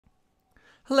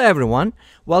Hello everyone,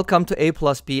 welcome to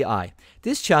aplusbi.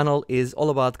 This channel is all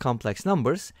about complex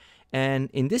numbers, and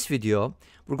in this video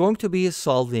we're going to be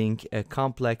solving a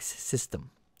complex system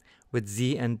with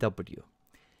z and w.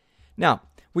 Now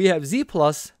we have z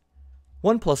plus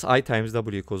 1 plus I times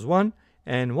w equals 1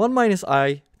 and 1 minus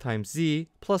I times z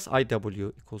plus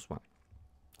iw equals 1.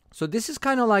 So this is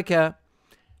kind of like a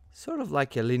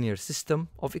linear system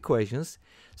of equations,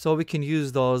 so we can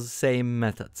use those same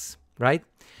methods, right?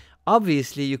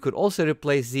 Obviously, you could also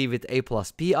replace z with a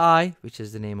plus bi, which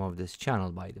is the name of this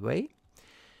channel, by the way,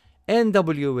 and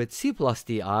w with c plus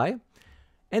di,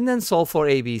 and then solve for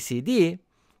a, b, c, d,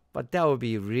 but that would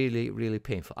be really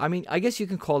painful. I mean, I guess you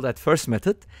can call that first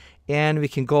method, and we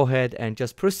can go ahead and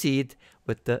just proceed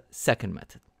with the second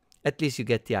method. At least you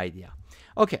get the idea.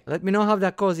 Okay, let me know how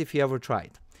that goes if you ever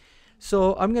tried.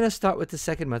 So I'm going to start with the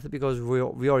second method because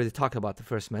we already talked about the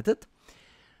first method.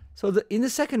 So in the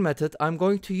second method, I'm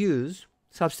going to use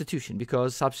substitution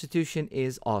because substitution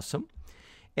is awesome.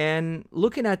 And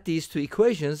looking at these two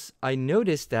equations, I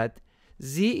noticed that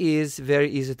z is very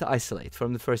easy to isolate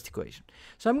from the first equation.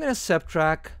 So I'm going to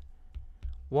subtract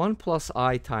 1 plus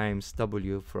I times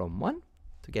w from 1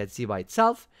 to get z by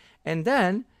itself. And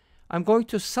then I'm going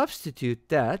to substitute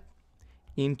that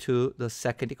into the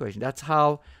second equation. That's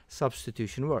how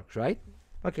substitution works, right?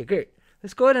 Okay, great.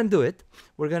 Let's go ahead and do it.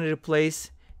 We're going to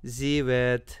replace z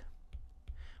with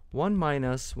 1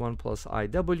 minus 1 plus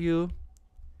iw,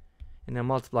 and then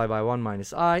multiply by 1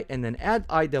 minus I, and then add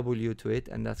iw to it,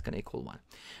 and that's going to equal 1.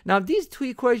 Now, these two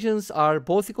equations are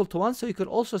both equal to 1, so you could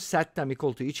also set them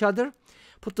equal to each other.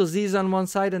 Put the z's on one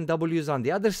side and w's on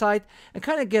the other side, and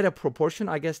kind of get a proportion.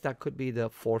 I guess that could be the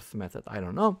fourth method. I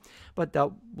don't know, but that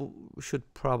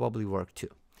should probably work too.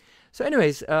 So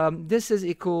anyways, this is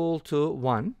equal to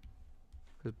 1,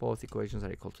 because both equations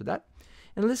are equal to that.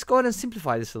 And let's go ahead and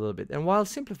simplify this a little bit. And while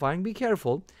simplifying, be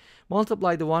careful.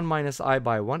 Multiply the 1 minus I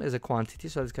by 1 as a quantity,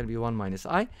 so it's going to be 1 minus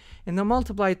I. And then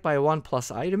multiply it by 1 plus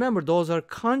I. Remember, those are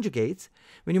conjugates.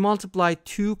 When you multiply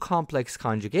two complex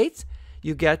conjugates,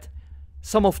 you get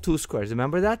sum of two squares.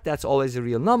 Remember that? That's always a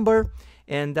real number.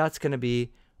 And that's going to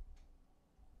be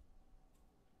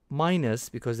minus,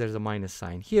 because there's a minus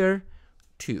sign here,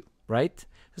 2, right? So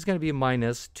it's going to be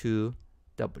minus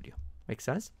 2w. Make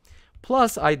sense?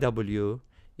 Plus iw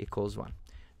equals 1.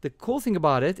 The cool thing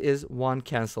about it is 1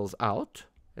 cancels out.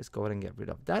 Let's go ahead and get rid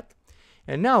of that.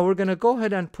 And now we're going to go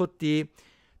ahead and put the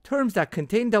terms that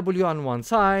contain w on one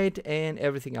side and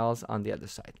everything else on the other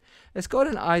side. Let's go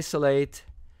ahead and isolate,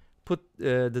 put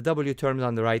the w terms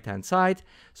on the right hand side.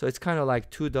 So it's kind of like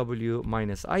 2w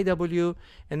minus iw.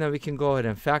 And then we can go ahead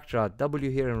and factor out w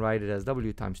here and write it as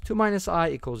w times 2 minus I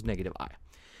equals negative I.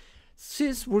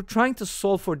 Since we're trying to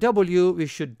solve for w, we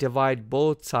should divide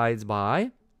both sides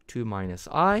by 2 minus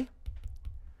I.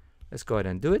 Let's go ahead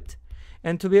and do it.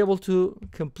 And to be able to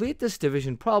complete this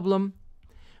division problem,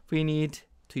 we need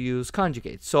to use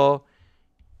conjugates. So,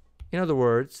 in other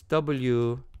words,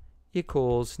 w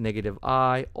equals negative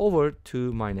I over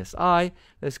 2 minus I.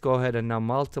 Let's go ahead and now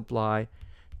multiply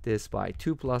this by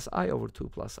 2 plus I over 2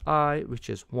 plus I, which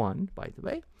is 1, by the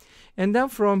way. And then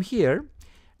from here,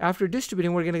 after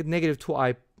distributing, we're going to get negative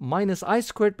 2i minus I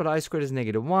squared, but I squared is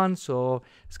negative 1, so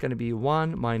it's going to be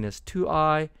 1 minus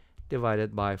 2i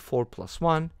divided by 4 plus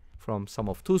 1 from sum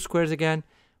of two squares again,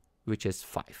 which is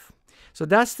 5. So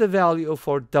that's the value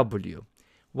for w.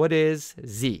 What is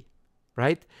z,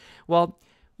 right? Well,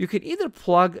 you can either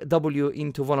plug w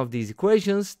into one of these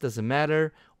equations, doesn't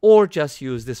matter, or just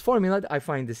use this formula. I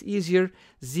find this easier.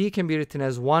 Z can be written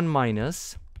as 1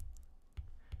 minus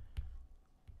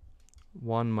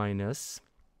 1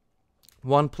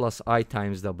 plus I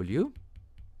times w,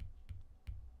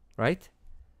 right?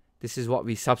 This is what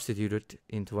we substituted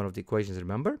into one of the equations,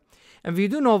 remember? And we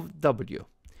do know w.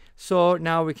 So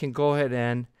now we can go ahead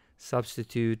and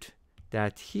substitute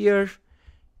that here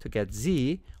to get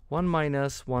z. 1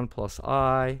 minus 1 plus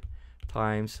I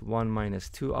times 1 minus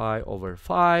 2i over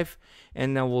 5.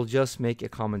 And then we'll just make a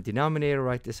common denominator,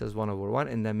 write this as 1 over 1,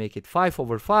 and then make it 5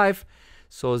 over 5.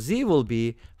 So z will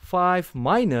be 5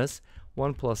 minus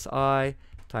 1 plus I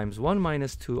times 1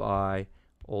 minus 2i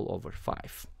all over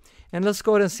 5. And let's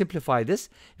go ahead and simplify this.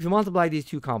 If you multiply these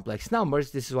two complex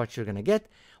numbers, this is what you're going to get.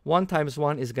 1 times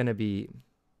 1 is going to be,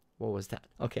 what was that?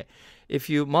 Okay. If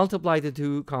you multiply the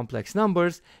two complex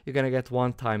numbers, you're going to get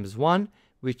 1 times 1,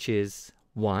 which is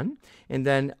 1. And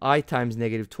then I times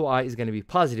negative 2i is going to be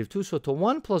positive 2. So to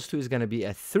 1 plus 2 is going to be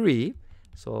a 3.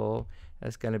 So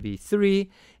that's going to be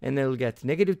 3, and then we'll get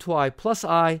negative 2i plus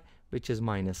I, which is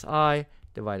minus I,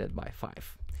 divided by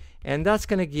 5. And that's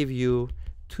going to give you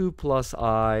 2 plus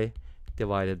I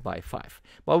divided by 5.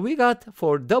 But we got,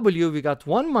 for w, we got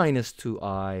 1 minus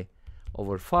 2i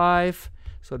over 5.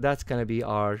 So that's going to be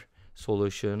our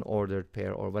solution, ordered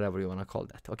pair, or whatever you want to call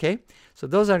that. Okay, so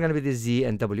those are going to be the z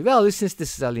and w values. Since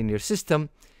this is a linear system,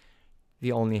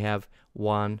 we only have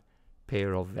one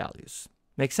pair of values.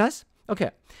 Make sense? Okay,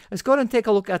 let's go ahead and take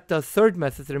a look at the third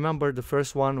method. Remember, the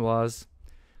first one was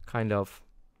kind of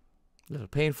a little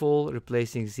painful,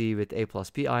 replacing z with a plus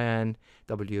bi and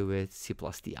w with c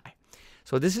plus di.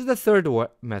 So this is the third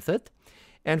method.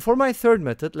 And for my third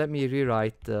method, let me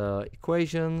rewrite the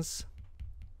equations.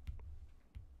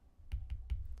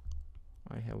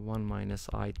 I have 1 minus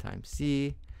I times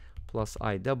z plus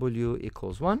iw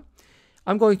equals 1.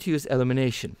 I'm going to use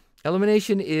elimination.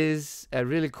 Elimination is a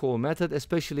really cool method,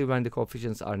 especially when the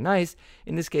coefficients are nice.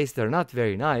 In this case, they're not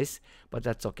very nice, but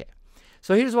that's okay.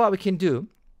 So here's what we can do.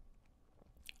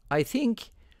 I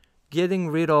think getting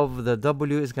rid of the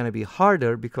w is going to be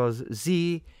harder because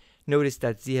z, notice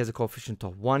that z has a coefficient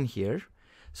of 1 here.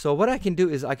 So what I can do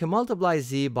is I can multiply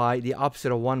z by the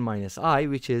opposite of 1 minus I,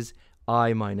 which is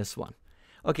I minus 1.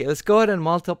 Okay, let's go ahead and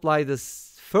multiply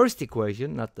this first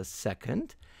equation, not the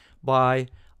second, by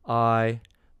I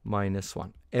minus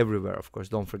 1. Everywhere, of course,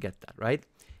 don't forget that, right?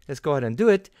 Let's go ahead and do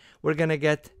it. We're going to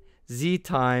get z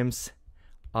times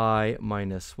I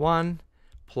minus 1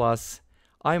 plus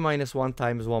I minus 1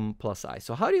 times 1 plus I.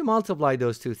 So how do you multiply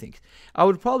those two things? I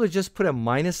would probably just put a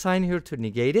minus sign here to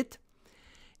negate it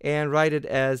and write it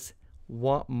as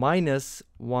minus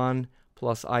 1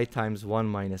 plus I times 1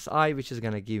 minus I, which is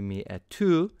going to give me a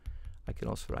 2. I can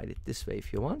also write it this way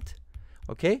if you want.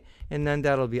 Okay, and then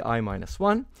that'll be I minus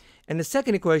 1. And the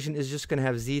second equation is just going to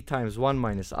have z times 1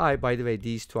 minus I. By the way,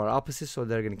 these two are opposites, so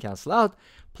they're going to cancel out.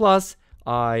 Plus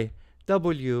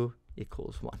iw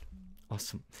equals 1.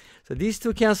 Awesome. So these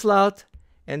two cancel out,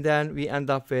 and then we end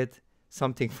up with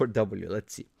something for w.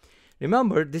 Let's see.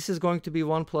 Remember, this is going to be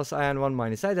 1 plus I and 1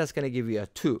 minus I. That's going to give you a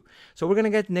 2. So we're going to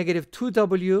get negative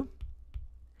 2w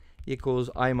equals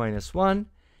I minus 1,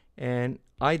 and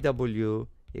iw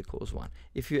equals 1.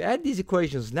 If you add these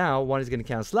equations now, one is going to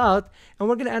cancel out, and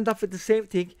we're going to end up with the same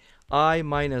thing. I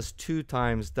minus 2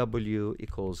 times w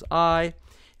equals I,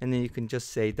 and then you can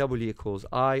just say w equals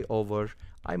I over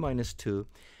I minus 2.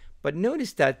 But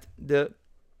notice that the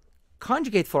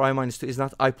conjugate for I minus 2 is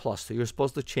not I plus 2. You're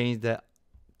supposed to change the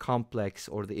complex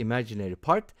or the imaginary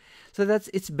part. So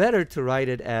it's better to write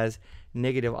it as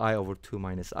negative I over 2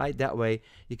 minus I. That way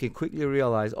you can quickly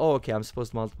realize, oh, okay, I'm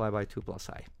supposed to multiply by 2 plus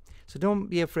I. So don't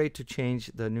be afraid to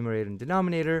change the numerator and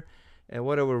denominator,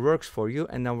 whatever works for you.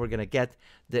 And then we're going to get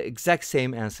the exact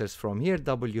same answers from here.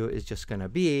 W is just going to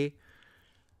be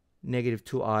negative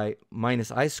 2i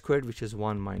minus I squared, which is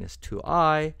 1 minus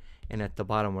 2i. And at the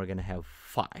bottom, we're going to have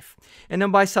 5. And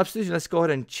then by substitution, let's go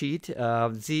ahead and cheat.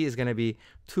 Z is going to be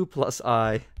 2 plus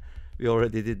I. We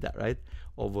already did that, right?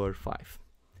 Over 5.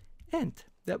 And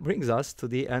that brings us to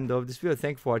the end of this video.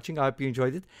 Thank you for watching. I hope you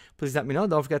enjoyed it. Please let me know.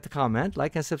 Don't forget to comment,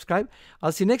 like, and subscribe.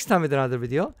 I'll see you next time with another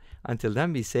video. Until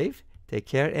then, be safe, take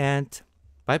care, and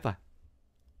bye-bye.